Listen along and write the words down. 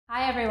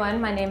Hi everyone,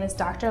 my name is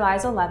Dr.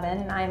 Liza Levin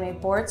and I am a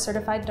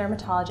board-certified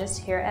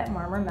dermatologist here at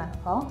Marmor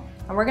Medical.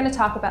 And we're going to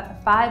talk about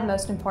the 5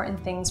 most important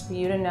things for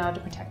you to know to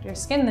protect your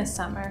skin this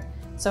summer.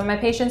 So when my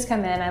patients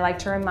come in, I like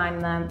to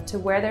remind them to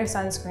wear their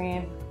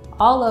sunscreen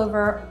all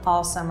over,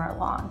 all summer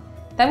long.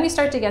 Then we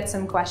start to get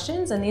some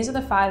questions, and these are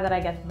the 5 that I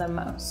get the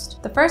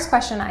most. The first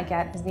question I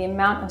get is the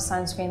amount of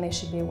sunscreen they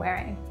should be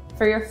wearing.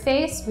 For your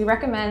face, we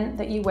recommend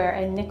that you wear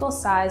a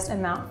nickel-sized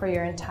amount for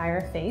your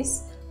entire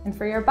face. And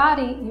for your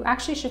body, you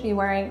actually should be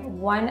wearing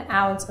 1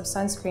 ounce of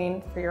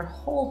sunscreen for your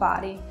whole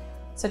body.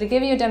 So to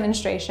give you a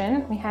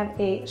demonstration, we have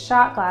a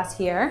shot glass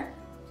here.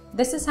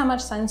 This is how much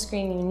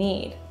sunscreen you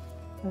need.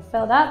 And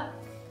filled up,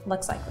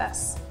 looks like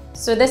this.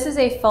 So this is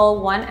a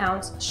full 1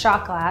 ounce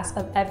shot glass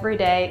of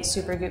everyday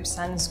Supergoop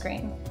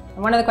sunscreen.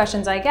 And one of the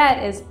questions I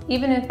get is,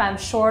 even if I'm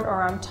short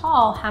or I'm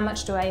tall, how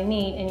much do I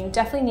need? And you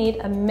definitely need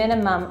a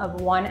minimum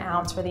of 1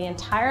 ounce for the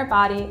entire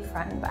body,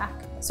 front and back.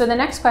 So the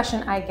next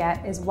question I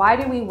get is, why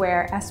do we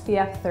wear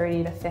SPF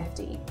 30 to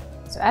 50?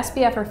 So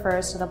SPF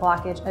refers to the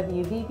blockage of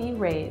UVB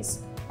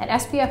rays, and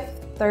SPF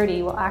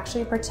 30 will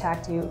actually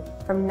protect you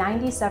from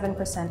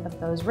 97% of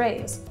those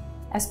rays.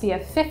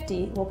 SPF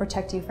 50 will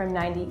protect you from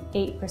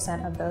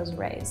 98% of those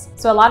rays.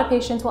 So a lot of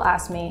patients will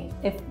ask me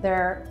if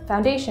their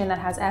foundation that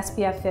has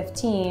SPF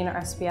 15 or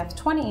SPF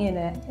 20 in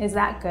it, is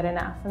that good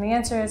enough? And the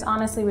answer is,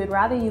 honestly, we'd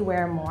rather you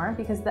wear more,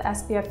 because the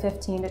SPF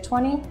 15 to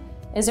 20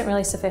 isn't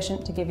really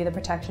sufficient to give you the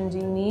protections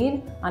you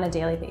need on a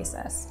daily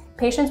basis.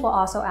 Patients will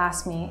also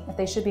ask me if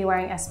they should be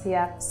wearing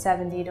SPF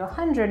 70 to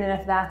 100 and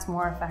if that's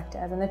more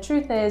effective. And the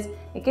truth is,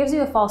 it gives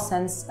you a false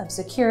sense of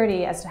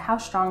security as to how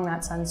strong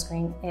that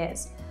sunscreen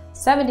is.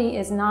 70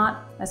 is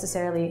not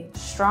necessarily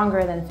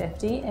stronger than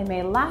 50. It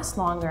may last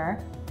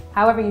longer.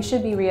 However, you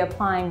should be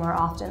reapplying more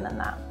often than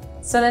that.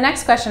 So the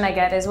next question I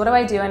get is, what do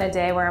I do on a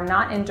day where I'm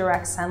not in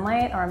direct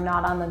sunlight or I'm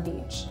not on the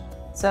beach?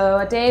 So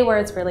a day where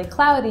it's really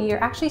cloudy,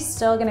 you're actually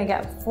still gonna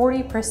get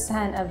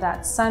 40% of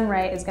that sun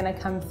ray is gonna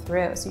come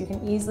through, so you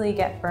can easily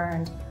get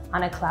burned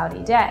on a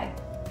cloudy day.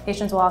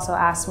 Patients will also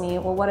ask me,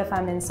 well, what if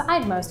I'm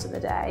inside most of the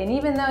day? And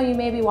even though you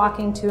may be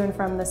walking to and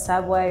from the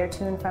subway or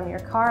to and from your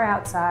car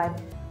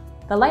outside,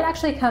 the light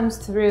actually comes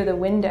through the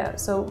window.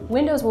 So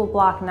windows will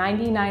block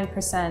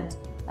 99%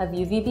 of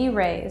UVB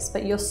rays,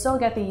 but you'll still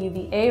get the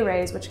UVA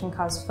rays, which can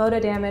cause photo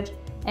damage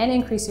and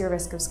increase your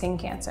risk of skin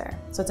cancer.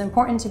 So it's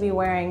important to be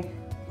wearing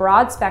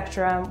broad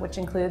spectrum, which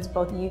includes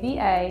both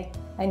UVA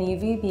and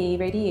UVB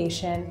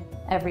radiation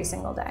every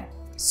single day.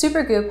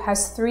 Supergoop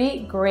has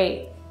 3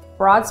 great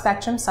broad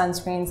spectrum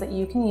sunscreens that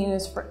you can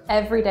use for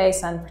everyday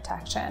sun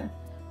protection.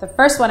 The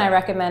first one I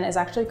recommend is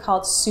actually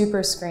called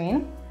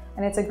Superscreen,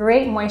 and it's a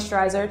great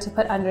moisturizer to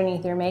put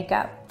underneath your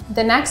makeup.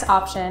 The next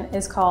option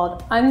is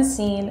called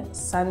Unseen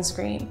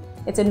Sunscreen.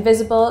 It's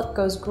invisible, it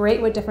goes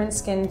great with different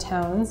skin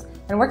tones,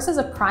 and works as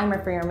a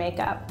primer for your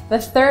makeup. The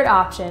third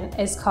option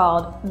is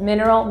called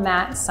Mineral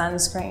Matte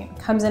Sunscreen. It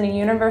comes in a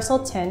universal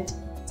tint.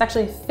 It's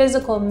actually a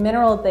physical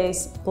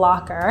mineral-based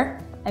blocker,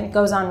 and it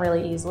goes on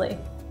really easily.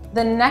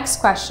 The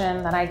next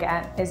question that I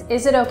get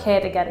is it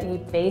okay to get a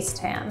base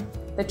tan?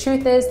 The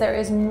truth is, there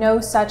is no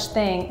such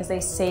thing as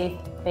a safe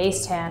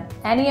base tan.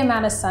 Any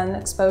amount of sun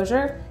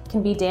exposure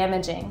can be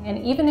damaging,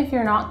 and even if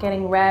you're not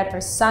getting red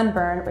or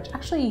sunburn, which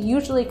actually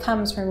usually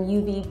comes from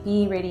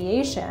UVB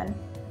radiation,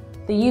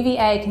 the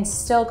UVA can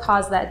still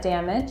cause that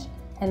damage,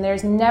 and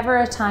there's never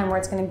a time where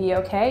it's going to be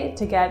okay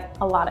to get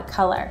a lot of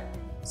color.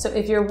 So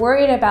if you're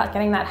worried about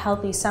getting that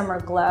healthy summer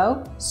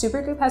glow,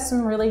 Supergoop has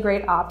some really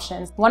great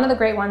options. One of the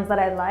great ones that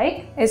I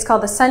like is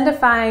called the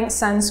Sun-Defying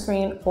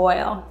Sunscreen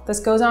Oil.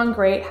 This goes on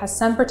great, has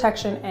sun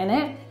protection in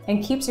it,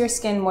 and keeps your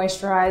skin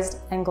moisturized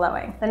and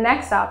glowing. The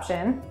next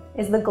option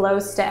is the Glow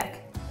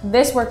Stick.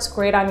 This works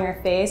great on your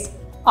face,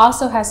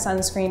 also has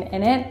sunscreen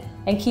in it,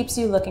 and keeps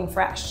you looking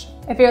fresh.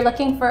 If you're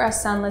looking for a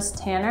sunless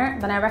tanner,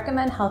 then I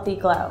recommend Healthy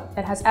Glow.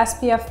 It has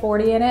SPF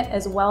 40 in it,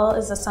 as well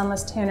as a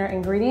sunless tanner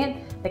ingredient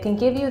that can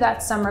give you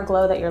that summer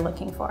glow that you're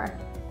looking for.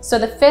 So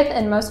the 5th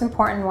and most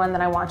important one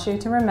that I want you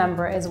to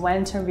remember is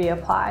when to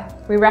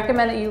reapply. We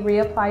recommend that you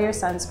reapply your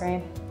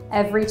sunscreen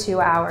every 2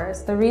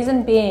 hours. The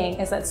reason being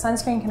is that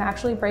sunscreen can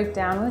actually break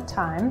down with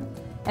time,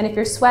 and if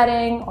you're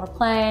sweating or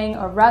playing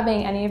or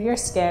rubbing any of your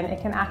skin,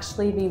 it can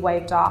actually be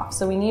wiped off.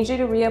 So we need you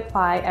to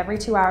reapply every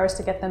 2 hours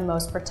to get the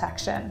most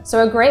protection.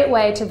 So a great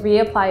way to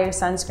reapply your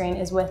sunscreen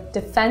is with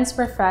Defense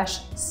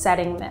Refresh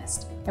Setting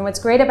Mist. And what's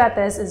great about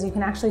this is you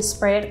can actually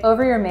spray it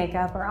over your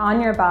makeup or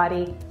on your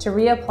body to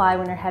reapply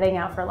when you're heading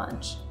out for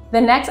lunch. The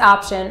next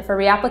option for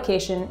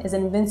reapplication is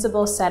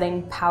Invincible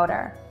Setting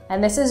Powder.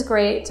 And this is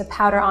great to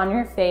powder on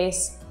your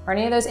face or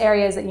any of those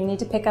areas that you need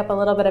to pick up a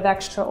little bit of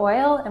extra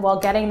oil and while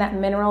getting that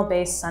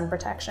mineral-based sun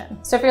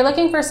protection. So if you're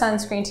looking for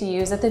sunscreen to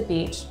use at the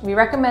beach, we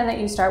recommend that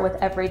you start with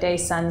everyday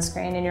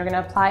sunscreen, and you're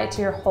gonna apply it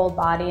to your whole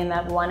body in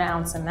that 1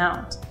 ounce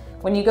amount.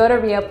 When you go to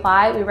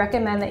reapply, we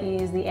recommend that you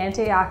use the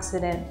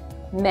Antioxidant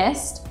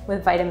Mist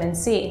with vitamin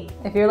C.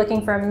 If you're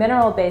looking for a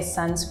mineral-based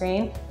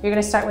sunscreen, you're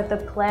gonna start with the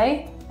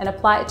Play and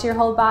apply it to your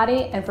whole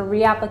body, and for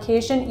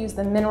reapplication, use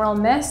the Mineral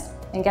Mist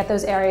and get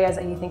those areas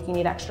that you think you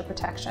need extra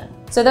protection.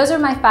 So those are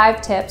my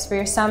 5 tips for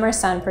your summer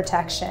sun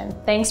protection.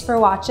 Thanks for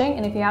watching,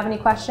 and if you have any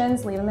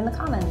questions, leave them in the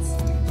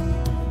comments.